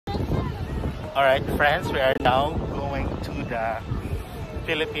Alright friends, we are now going to the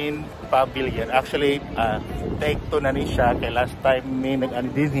Philippine Pavilion. Actually, take 2 na ni siya. Kaya last time may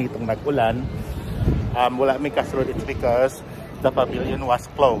nag-andin itong nag-ulan. Wala may kasunod. It's because the pavilion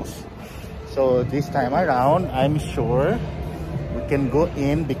was closed. So this time around, I'm sure we can go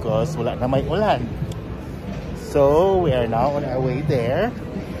in because wala na may ulan. So we are now on our way there.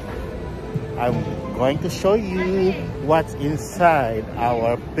 I'm going to show you what's inside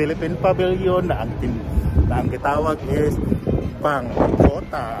our Philippine Pavilion na ang gitawag is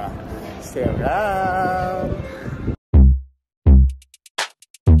Bangkota. Sarap!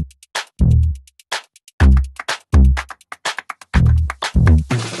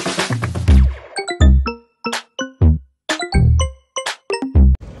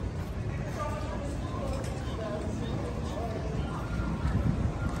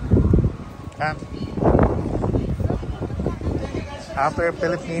 After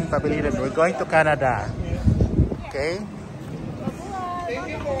Philippine Pavilion, we're going to Canada. Okay?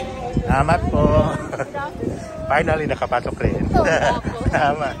 Salamat po. Finally, nakapasok rin.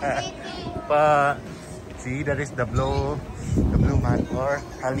 Tama. See, that is the blue man or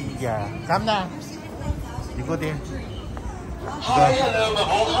Haliyah. Come na. You go there. Hi, hello,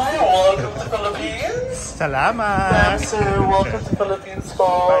 Mahal. Hi, welcome to Philippines. Salamat. Yes, sir. Welcome to Philippines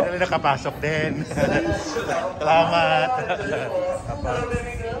po. Finally, nakapasok din. Salamat.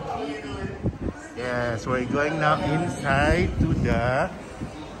 Yes, we're going now inside to the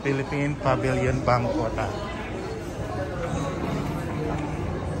Philippine Pavilion Bangkota.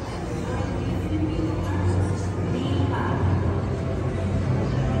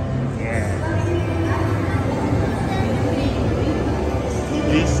 Yeah.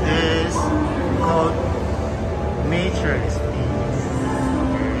 This is called Nature's Peace.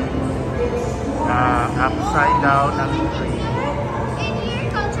 Upside down ang tree.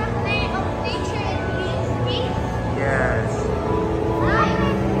 Yes.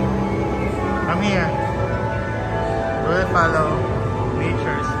 Come here. We'll follow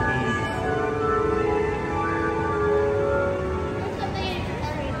Nature's Peace.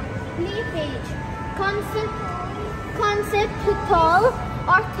 Page. Conceptual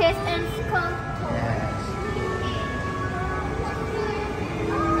artist and sculptor. Yes.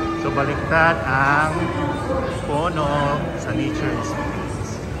 So baliktad ang puno sa Nature's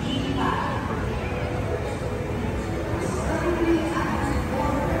Peace.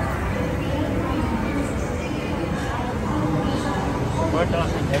 More than a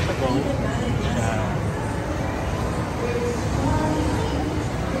years ago,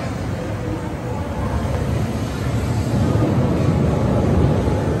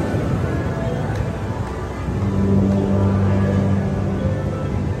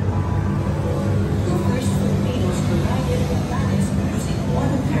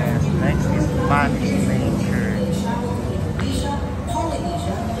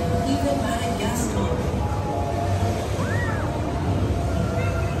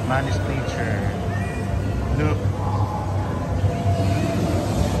 man is nature. Look.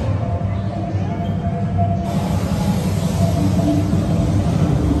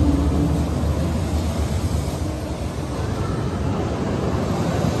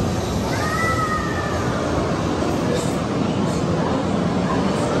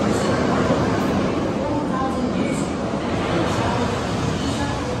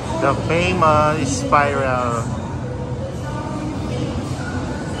 The famous spiral.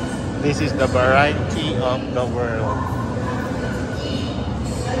 This is the variety of the world.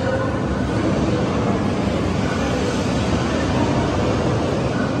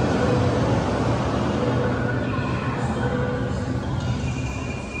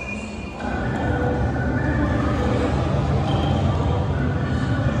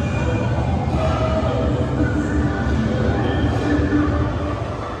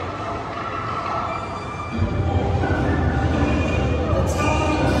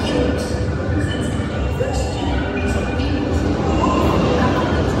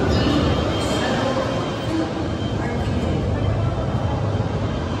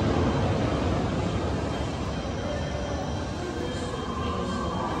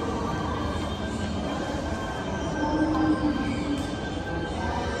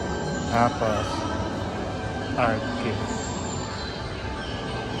 Tapos, arcade.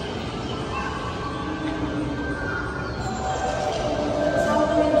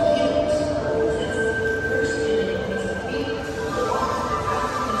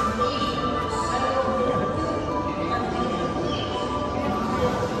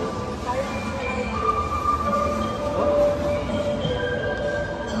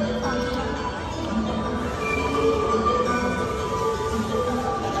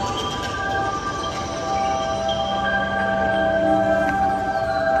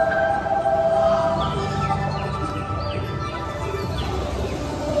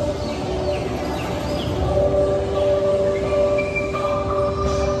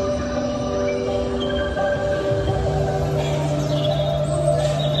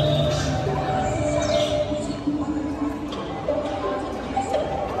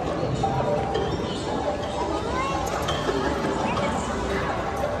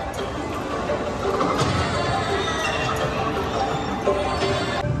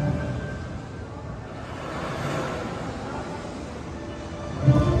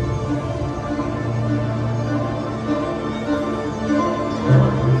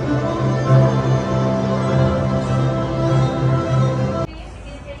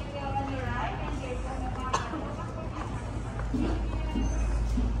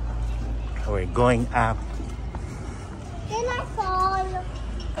 up. Can I fall?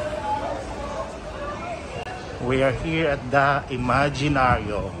 We are here at the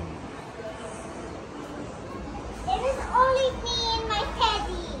Imaginarium. It is only me and my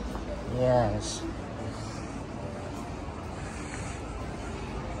teddy. Yes.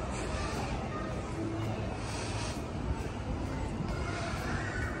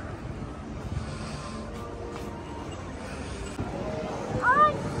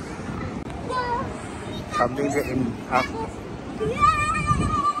 Oh, no. Pavilion in up.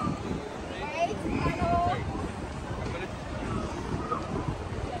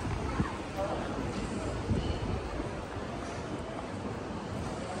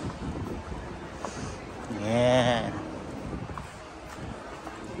 Yeah.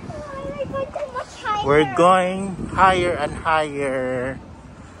 We're going higher and higher.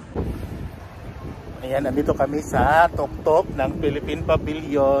 Ayan, nandito kami sa tuktok ng Philippine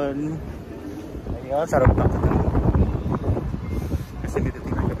Pavilion. Ayan, sarap na. Kasi dito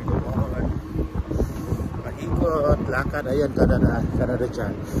tingnan kami doon. Paikot, lakad. Ayan, Canada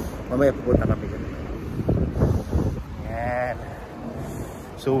dyan. Mamaya pupunta kami dyan. Ayan.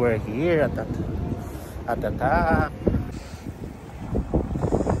 So we're here at the top.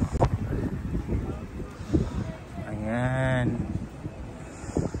 Ayan.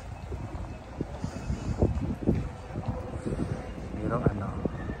 Merong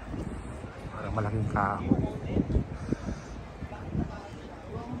parang malaking kahoy.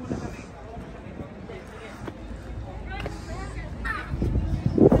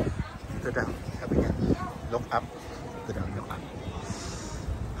 Ito daw, sabi niya, look up. Ito daw, look up.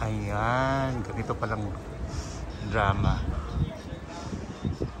 Ayan, ganito palang drama.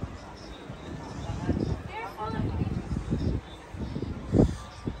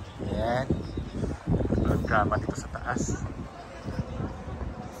 Ayan, ang drama dito sa taas.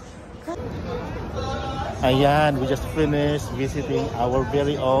 Ayan, we just finished visiting our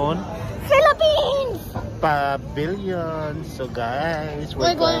very own Philippines! pavilion. So guys,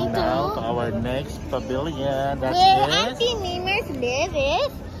 we're going now to our next pavilion. That's Where it. Auntie Mimer's live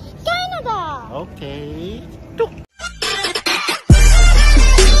is Canada! Okay.